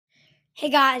Hey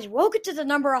guys, welcome to the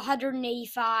number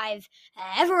 185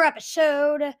 ever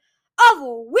episode of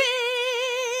Wiz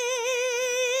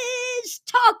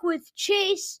Talk with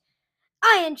Chase.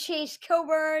 I am Chase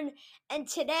Coburn, and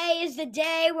today is the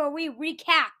day where we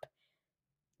recap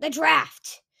the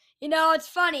draft. It's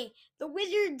funny. The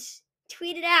Wizards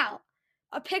tweeted out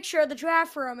a picture of the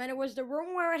draft room, and it was the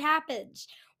room where it happens.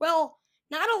 Well,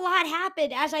 not a lot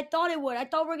happened as I thought it would. I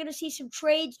thought we were going to see some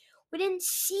trades. We didn't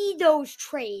see those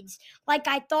trades like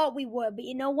I thought we would. But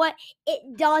you know what?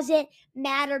 It doesn't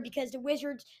matter because the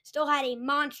Wizards still had a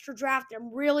monster draft that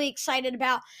I'm really excited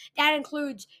about. That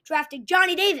includes drafting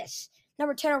Johnny Davis,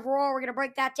 number 10 overall. We're going to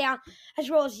break that down, as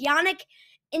well as Yannick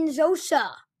Nzosa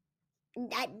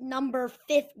at number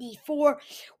 54.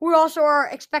 We also are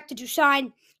expected to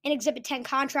sign an Exhibit 10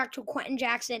 contract to Quentin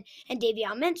Jackson and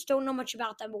Davion Mintz. Don't know much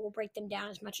about them, but we'll break them down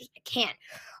as much as I can.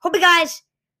 Hope you guys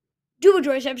do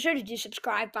enjoy this episode. Do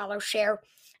subscribe, follow, share,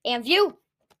 and view.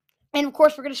 And of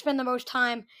course, we're going to spend the most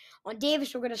time on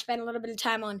Davis. We're going to spend a little bit of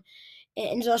time on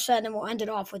Nzosa, and then we'll end it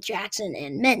off with Jackson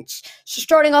and Mintz. So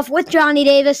starting off with Johnny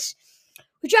Davis,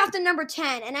 we drafted number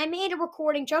 10, and I made a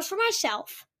recording just for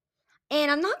myself. And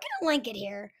I'm not going to link it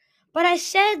here, but I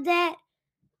said that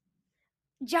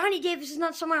Johnny Davis is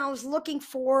not someone I was looking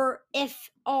for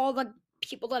if all the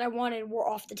people that I wanted were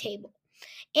off the table.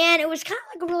 And it was kind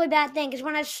of like a really bad thing because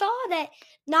when I saw that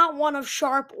not one of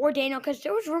Sharp or Daniel, because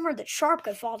there was rumor that Sharp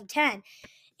could fall to 10.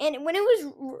 And when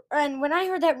I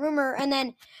heard that rumor and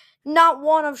then not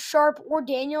one of Sharp or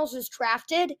Daniels is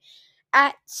drafted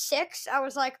at 6, I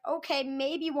was like, okay,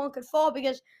 maybe one could fall,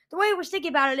 because the way I was thinking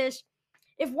about it is,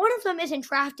 if one of them isn't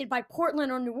drafted by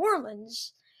Portland or New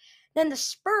Orleans, then the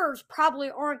Spurs probably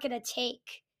aren't going to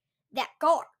take that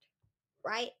guard,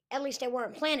 right? At least they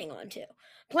weren't planning on.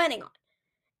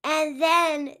 And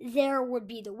then there would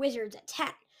be the Wizards at 10.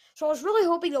 So I was really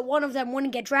hoping that one of them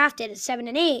wouldn't get drafted at 7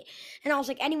 and 8. And I was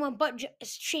like, anyone but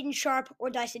Shaedon Sharpe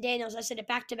or Dyson Daniels. I said it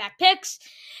back-to-back picks,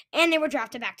 and they were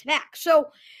drafted back-to-back. So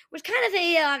it was kind of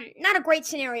a not a great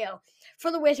scenario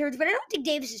for the Wizards, but I don't think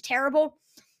Davis is terrible.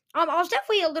 I was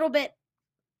definitely a little bit.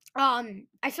 I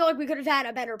feel like we could have had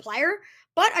a better player,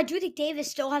 but I do think Davis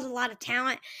still has a lot of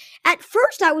talent. At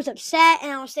first, I was upset,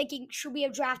 and I was thinking, should we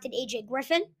have drafted AJ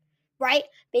Griffin, right?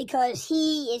 Because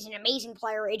he is an amazing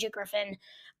player. AJ Griffin,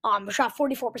 shot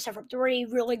 44% from three,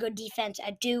 really good defense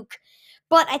at Duke.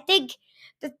 But I think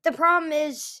the problem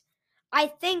is, I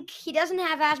think he doesn't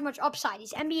have as much upside.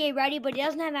 He's NBA ready, but he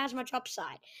doesn't have as much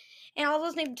upside. And I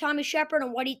was listening to Tommy Shepard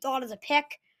on what he thought of the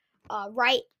pick,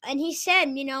 right? And he said,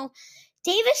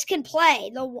 Davis can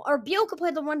play, or Beal can play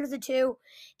the one of the two.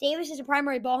 Davis is a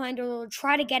primary ball handler. They'll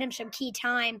try to get him some key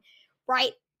time,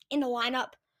 right, in the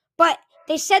lineup. But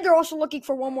they said they're also looking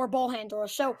for one more ball handler.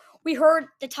 So we heard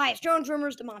the Tyus Jones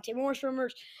rumors, the Monte Morris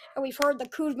rumors, and we've heard the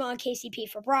Kuzma and KCP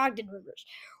for Brogdon rumors.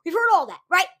 We've heard all that,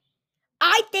 right?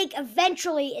 I think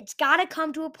eventually it's got to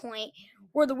come to a point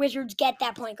where the Wizards get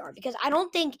that point guard, because I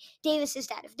don't think Davis is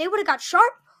that. If they would have got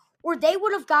Sharp, or they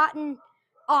would have gotten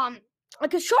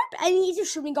because Sharp, I mean, he's a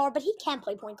shooting guard, but he can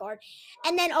play point guard.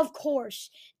 And then, of course,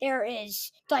 there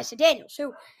is Dyson Daniels,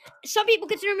 who some people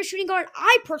consider him a shooting guard.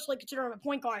 I personally consider him a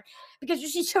point guard because you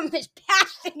see some of his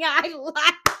passing. I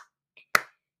like.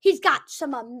 He's got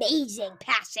some amazing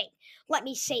passing. Let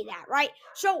me say that, right?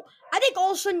 So I think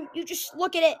all of a sudden you just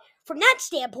look at it from that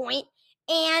standpoint,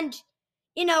 and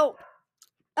you know,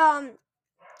 and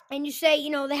you say,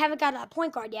 they haven't got a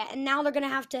point guard yet, and now they're going to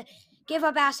have to give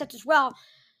up assets as well.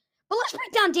 But let's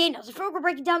break down Daniels. I feel like we're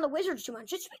breaking down the Wizards too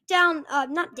much. Let's break down,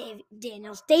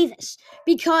 Davis,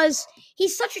 because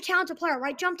he's such a talented player,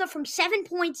 right? Jumped up from 7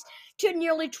 points to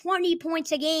nearly 20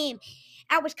 points a game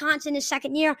at Wisconsin his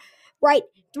second year, right?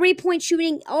 3-point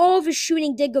shooting, all of his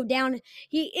shooting did go down.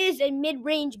 He is a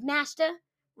mid-range master,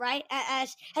 right?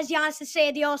 As Giannis would say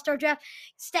at the All-Star draft,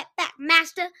 step back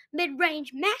master,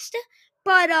 mid-range master.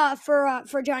 But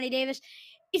for Johnny Davis,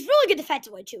 he's really good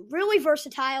defensively too, really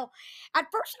versatile.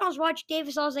 At first, when I was watching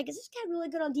Davis, I was like, is this guy really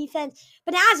good on defense?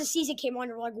 But as the season came on,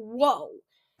 you're like, whoa,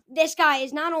 this guy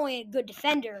is not only a good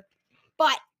defender,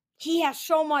 but he has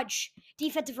so much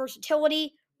defensive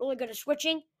versatility, really good at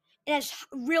switching, and has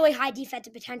really high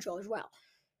defensive potential as well.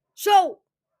 So,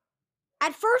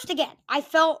 at first, again, I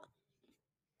felt,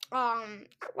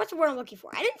 what's the word I'm looking for?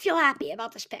 I didn't feel happy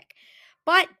about this pick.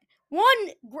 But, one,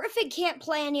 Griffin can't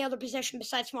play any other position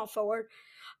besides small forward.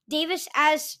 Davis,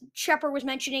 as Shepard was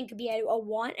mentioning, could be a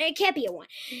 1. And it can't be a 1.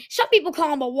 Some people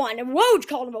call him a 1. And Woj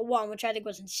called him a 1, which I think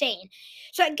was insane.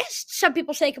 So I guess some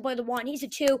people say he could play the 1. He's a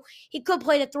 2. He could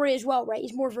play the 3 as well, right?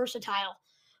 He's more versatile.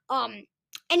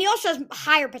 And he also has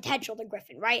higher potential than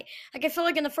Griffin, right? Like I feel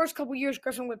like in the first couple years,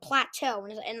 Griffin would plateau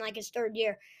in like his third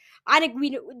year. I think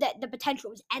that the potential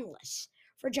was endless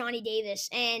for Johnny Davis,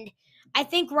 and I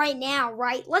think right now,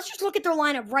 right? Let's just look at their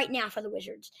lineup right now for the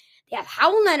Wizards. They have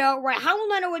Howell Neto, right? Howell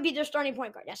Neto would be their starting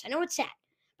point guard. Yes, I know it's sad,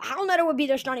 but Howell Neto would be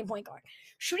their starting point guard.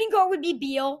 Shooting guard would be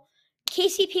Beal.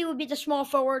 KCP would be the small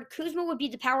forward. Kuzma would be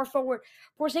the power forward.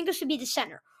 Porzingis would be the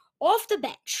center. Off the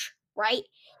bench, right?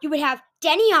 You would have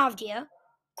Denny Avdia,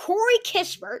 Corey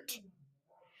Kispert,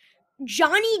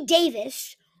 Johnny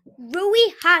Davis,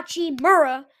 Rui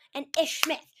Hachimura, and Ish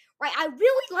Smith. Right, I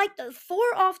really like the four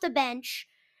off the bench.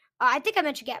 I think I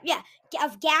mentioned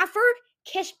of Gafford,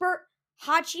 Kispert,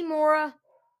 Hachimura,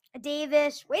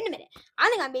 Davis. Wait a minute, I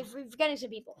think I'm forgetting some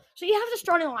people. So you have the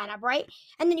starting lineup, right?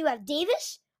 And then you have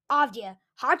Davis, Avdia,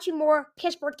 Hachimura,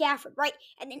 Kispert, Gafford, right?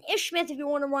 And then Ish Smith if you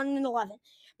want to run an 11.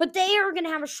 But they are going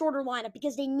to have a shorter lineup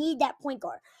because they need that point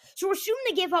guard. So assume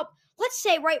they give up. Let's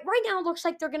say right now it looks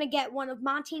like they're going to get one of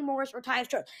Monte Morris or Tyus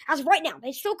Jones. As of right now,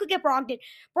 they still could get Brogdon.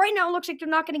 Right now it looks like they're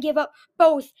not going to give up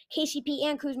both KCP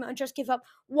and Kuzma and just give up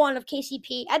one of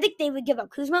KCP. I think they would give up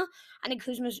Kuzma. I think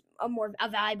Kuzma's a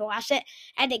valuable asset.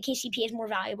 I think KCP is more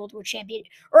valuable to a champion.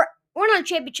 Or we're not a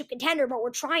championship contender, but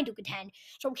we're trying to contend.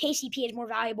 So KCP is more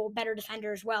valuable, better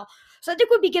defender as well. So I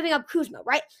think we'd be giving up Kuzma,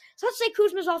 right? So let's say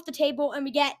Kuzma's off the table and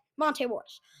we get Monte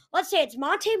Morris. Let's say it's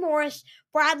Monte Morris,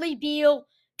 Bradley Beal,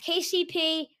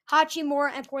 KCP,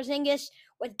 Hachimura, and Porzingis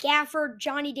with Gafford,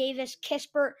 Johnny Davis,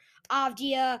 Kispert,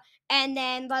 Avdia, and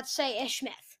then let's say Ish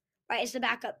Smith, right, is the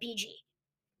backup PG.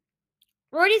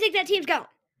 Where do you think that team's going?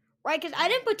 Right, because I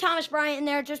didn't put Thomas Bryant in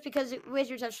there just because the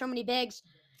Wizards have so many bigs.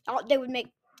 They would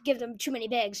give them too many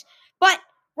bigs. But,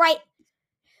 right,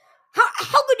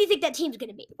 how good do you think that team's going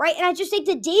to be, right? And I just think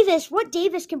that what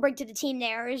Davis can bring to the team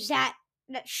there is that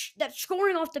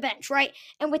scoring off the bench, right?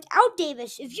 And without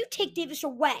Davis, if you take Davis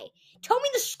away, tell me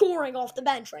the scoring off the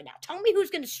bench right now. Tell me who's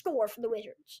going to score for the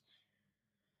Wizards.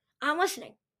 I'm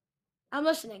listening. I'm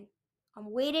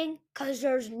waiting because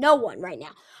there's no one right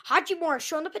now. Hachimura is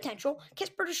showing the potential.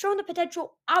 Kispert is showing the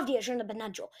potential. Avdia is showing the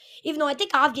potential. Even though I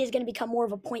think Avdia is going to become more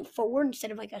of a point forward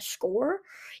instead of like a scorer.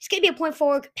 He's going to be a point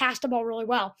forward, could pass the ball really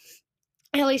well.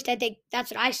 At least I think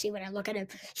that's what I see when I look at him.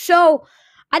 So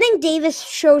I think Davis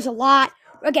shows a lot.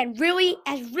 Again,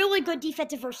 has really good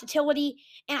defensive versatility,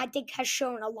 and I think has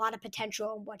shown a lot of potential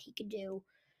on what he could do.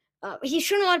 He's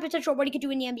shown a lot of potential on what he could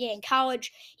do in the NBA and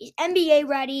college. He's NBA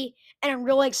ready, and I'm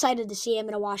really excited to see him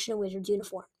in a Washington Wizards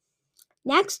uniform.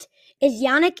 Next is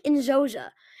Yannick Nzosa.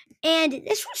 And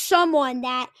this was someone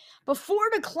that, before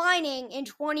declining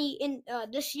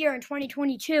this year in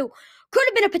 2022, could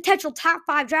have been a potential top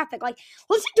 5 draft pick. Like,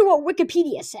 listen to what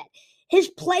Wikipedia said. His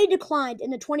play declined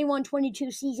in the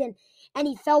 21-22 season, and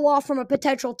he fell off from a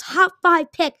potential top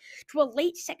 5 pick to a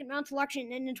late second-round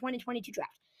selection in the 2022 draft.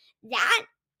 That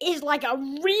is like a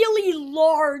really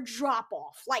large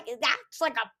drop-off. Like, that's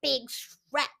like a big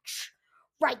stretch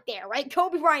right there, right?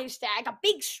 Kobe Bryant stag, a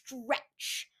big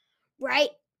stretch, right?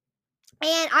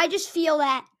 And I just feel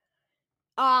that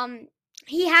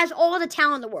he has all the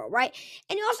talent in the world, right?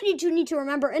 And you also need to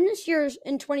remember, in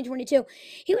 2022,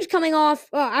 he was coming off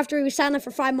after he was silent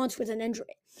for 5 months with an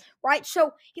injury, right?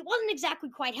 So he wasn't exactly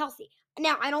quite healthy.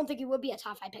 Now, I don't think he would be a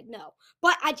top 5 pick, no.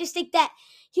 But I just think that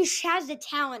he has the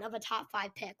talent of a top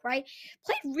 5 pick, right?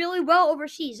 Played really well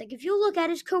overseas. Like, if you look at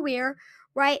his career,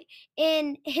 right,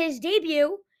 in his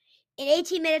debut, in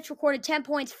 18 minutes, recorded 10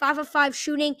 points, 5 of 5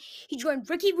 shooting. He joined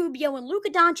Ricky Rubio and Luka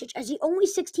Doncic as the only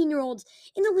 16-year-olds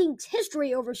in the league's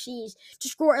history overseas to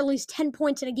score at least 10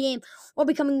 points in a game, while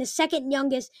becoming the second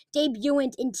youngest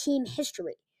debutant in team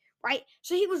history, right?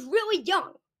 So he was really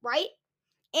young, right?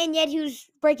 And yet he was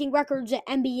breaking records that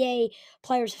NBA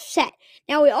players have set.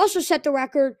 Now, he also set the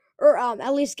record, or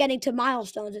at least getting to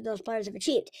milestones that those players have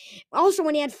achieved. Also,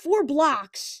 when he had 4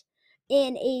 blocks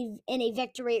in a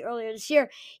victory earlier this year,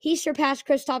 he surpassed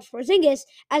Kristaps Porzingis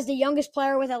as the youngest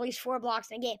player with at least 4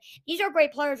 blocks in a game. These are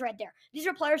great players right there. These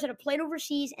are players that have played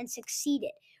overseas and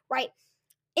succeeded, right?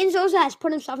 Nzosa has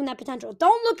put himself in that potential.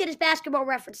 Don't look at his basketball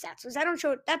reference stats, because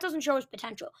that doesn't show his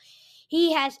potential.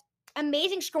 He has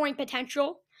amazing scoring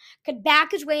potential, could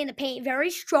back his way in the paint, very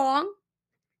strong,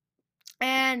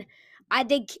 and I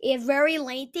think is very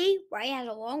lengthy, right? Has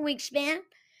a long wingspan,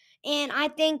 and I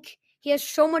think he has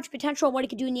so much potential on what he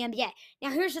could do in the NBA.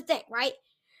 Now, here's the thing, right?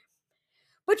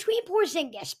 Between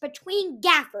Porzingis, between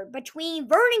Gafford, between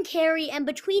Vernon Carey, and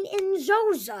between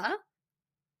Nzosa,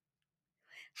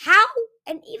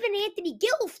 and even Anthony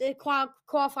Gill, if the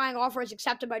qualifying offer is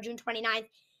accepted by June 29th,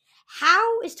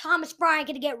 how is Thomas Bryant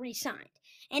going to get re-signed?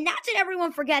 And that's what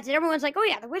everyone forgets. And everyone's like, oh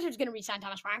yeah, the Wizards going to re-sign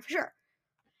Thomas Bryant for sure.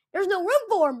 There's no room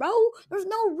for him, bro. There's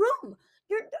no room.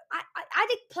 I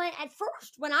think playing at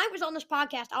first when I was on this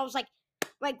podcast, I was like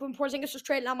when Porzingis was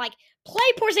traded, I'm like, play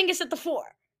Porzingis at the 4.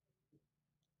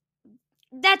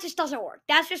 That just doesn't work.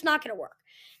 That's just not going to work.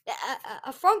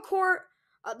 A front court,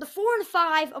 the 4 and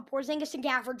 5 of Porzingis and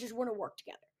Gafford just wouldn't work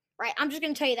together, right? I'm just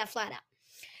going to tell you that flat out.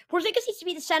 Porzingis needs to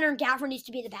be the center and Gafford needs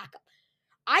to be the backup.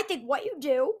 I think what you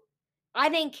do, I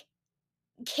think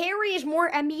Carey is more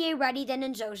NBA ready than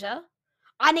Nzosa.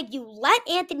 I think you let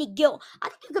Anthony Gill. I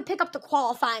think you could pick up the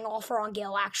qualifying offer on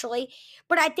Gill, actually.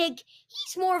 But I think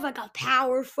he's more of like a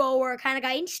power forward kind of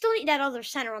guy. You still need that other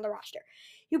center on the roster.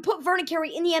 You put Vernon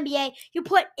Carey in the NBA. You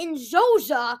put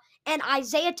Nzosa and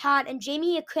Isaiah Todd and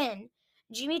Jamie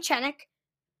Chenik.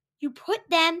 You put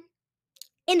them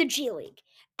in the G League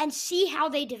and see how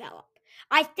they develop.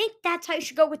 I think that's how you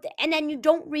should go with it. And then you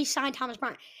don't re-sign Thomas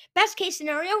Bryant. Best case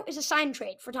scenario is a sign and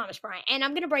trade for Thomas Bryant. And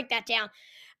I'm going to break that down.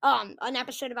 An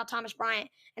episode about Thomas Bryant,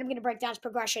 and I'm going to break down his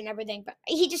progression and everything. But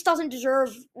he just doesn't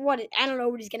deserve I don't know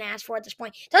what he's going to ask for at this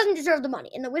point. Doesn't deserve the money.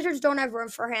 And the Wizards don't have room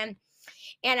for him.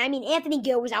 And, I mean, Anthony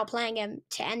Gill was outplaying him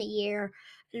to end the year.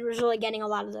 He was really getting a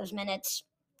lot of those minutes.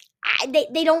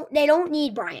 They don't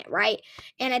need Bryant, right?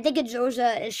 And I think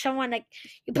Nzosa is someone like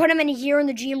you put him in a year in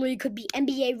the G League, could be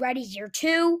NBA ready year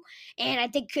 2, and I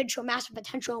think could show massive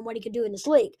potential in what he could do in this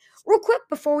league. Real quick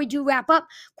before we do wrap up,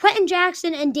 Quentin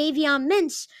Jackson and Davion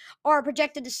Mintz are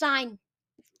projected to sign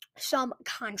some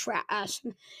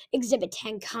Exhibit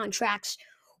 10 contracts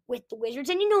with the Wizards.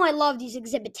 And you know I love these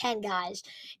Exhibit 10 guys.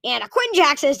 And Quentin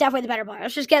Jackson is definitely the better player.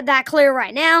 Let's just get that clear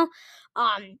right now.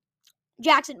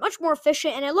 Jackson, much more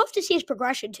efficient, and I love to see his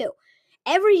progression too.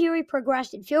 Every year he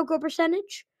progressed in field goal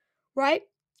percentage, right?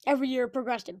 Every year he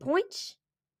progressed in points.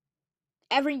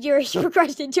 Every year he's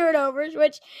progressed in turnovers,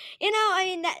 which,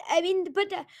 I think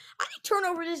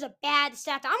turnovers is a bad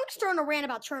stat. I'm going to start on a rant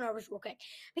about turnovers real quick,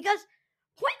 because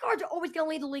point guards are always going to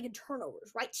lead the league in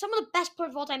turnovers, right? Some of the best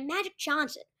players of all time, Magic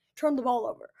Johnson, turned the ball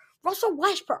over. Russell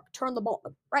Westbrook turned the ball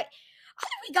over, right? I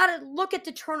think we got to look at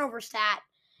the turnover stat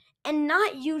and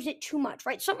not use it too much,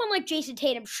 right? Someone like Jason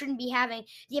Tatum shouldn't be having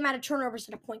the amount of turnovers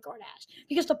that a point guard has,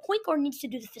 because the point guard needs to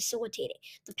do the facilitating,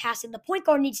 the passing. The point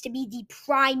guard needs to be the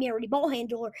primary ball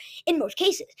handler in most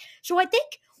cases. So I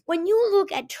think when you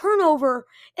look at turnover,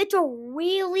 it's a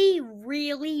really,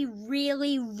 really,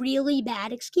 really, really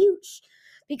bad excuse,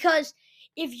 because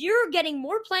if you're getting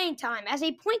more playing time as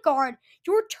a point guard,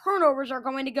 your turnovers are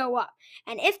going to go up.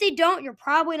 And if they don't, you're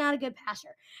probably not a good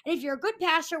passer. And if you're a good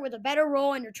passer with a better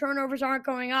role and your turnovers aren't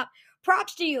going up,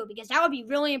 props to you, because that would be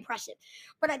really impressive.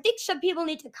 But I think some people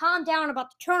need to calm down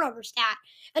about the turnover stat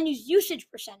and use usage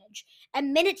percentage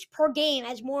and minutes per game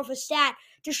as more of a stat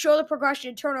to show the progression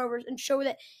in turnovers and show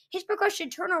that his progression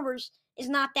in turnovers is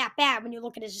not that bad when you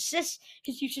look at his assists,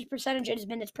 his usage percentage, and his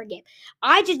minutes per game.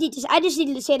 I just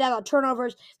needed to say that about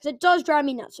turnovers, because it does drive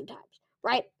me nuts sometimes,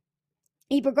 right?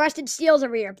 He progressed in steals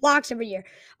every year, blocks every year,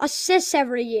 assists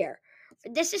every year.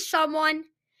 This is someone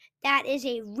that is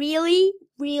a really,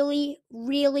 really,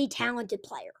 really talented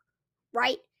player,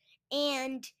 right?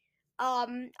 And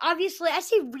obviously, I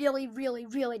say really, really,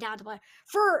 really talented player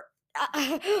for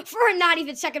a not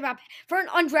even second round, for an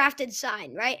undrafted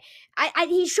sign, right?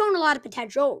 He's shown a lot of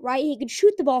potential, right? He could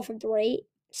shoot the ball from 3,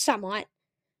 somewhat.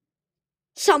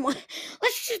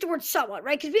 Let's use the word somewhat,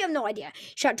 right? Because we have no idea.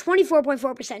 Shot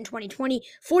 24.4% in 2020,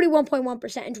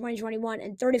 41.1% in 2021,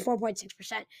 and 34.6% in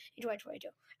 2022.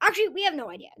 Actually, we have no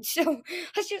idea. So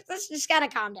let's just gotta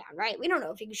calm down, right? We don't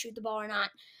know if he can shoot the ball or not.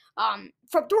 From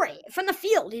the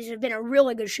field, he's been a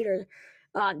really good shooter.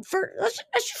 Let's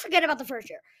just forget about the first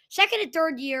year. Second and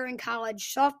third year in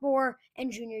college, sophomore and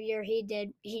junior year,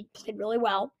 he played really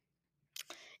well.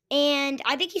 And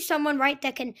I think he's someone, right,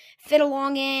 that can fit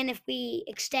along in if we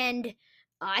extend,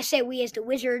 I say we as the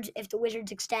Wizards, if the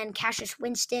Wizards extend Cassius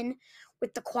Winston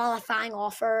with the qualifying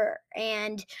offer.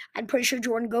 And I'm pretty sure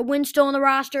Jordan Goodwin's still on the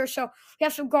roster. So we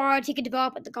have some guards. He could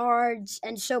develop with the guards,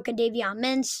 and so can Davion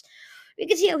Mintz. We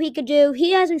can see how he could do.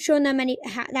 He hasn't shown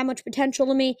that much potential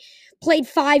to me. Played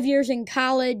 5 years in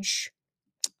college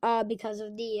because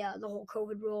of the whole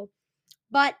COVID rule.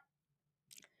 But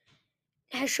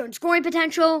has shown scoring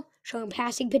potential, shown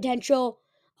passing potential,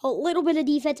 a little bit of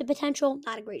defensive potential.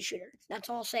 Not a great shooter. That's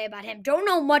all I'll say about him. Don't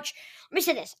know much. Let me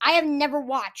say this. I have never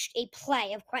watched a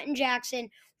play of Quentin Jackson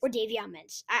or Davion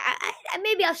Mintz.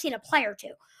 Maybe I've seen a play or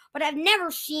two, but I've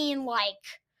never seen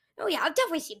I've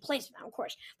definitely seen plays of them, of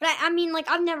course. But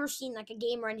I've never seen a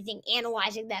game or anything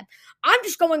analyzing them. I'm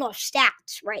just going off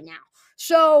stats right now.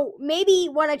 So maybe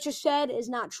what I just said is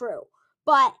not true.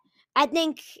 But I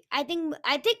think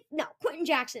no, Quentin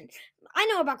Jackson. I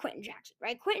know about Quentin Jackson,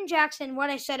 right? Quentin Jackson, what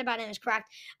I said about him is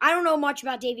correct. I don't know much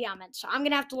about Davey Ahmed, so I'm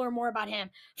gonna have to learn more about him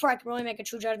before I can really make a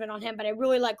true judgment on him. But I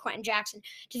really like Quentin Jackson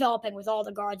developing with all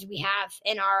the guards we have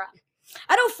in our.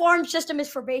 I know farm system is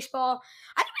for baseball.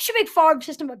 I think we should make farm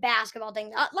system a basketball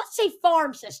thing. Let's say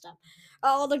farm system.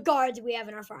 All the guards we have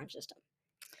in our farm system.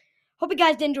 Hope you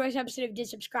guys did enjoy this episode. If you did,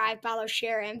 subscribe, follow,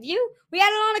 share, and view. We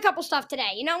added on a couple stuff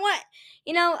today. You know what?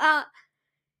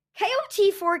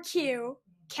 KOT4Q,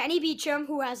 Kenny Beecham,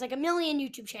 who has like a million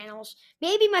YouTube channels,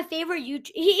 maybe my favorite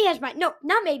YouTube. He has my no,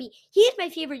 not maybe. He is my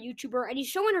favorite YouTuber, and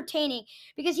he's so entertaining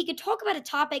because he could talk about a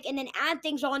topic and then add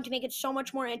things on to make it so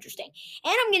much more interesting.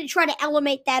 And I'm going to try to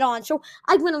elevate that on. So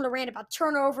I went on a rant about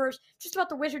turnovers, just about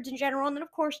the Wizards in general, and then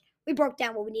of course we broke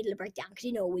down what we needed to break down because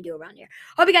you know what we do around here.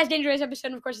 Hope you guys did enjoy this episode.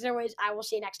 And of course, as always, I will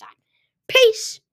see you next time. Peace.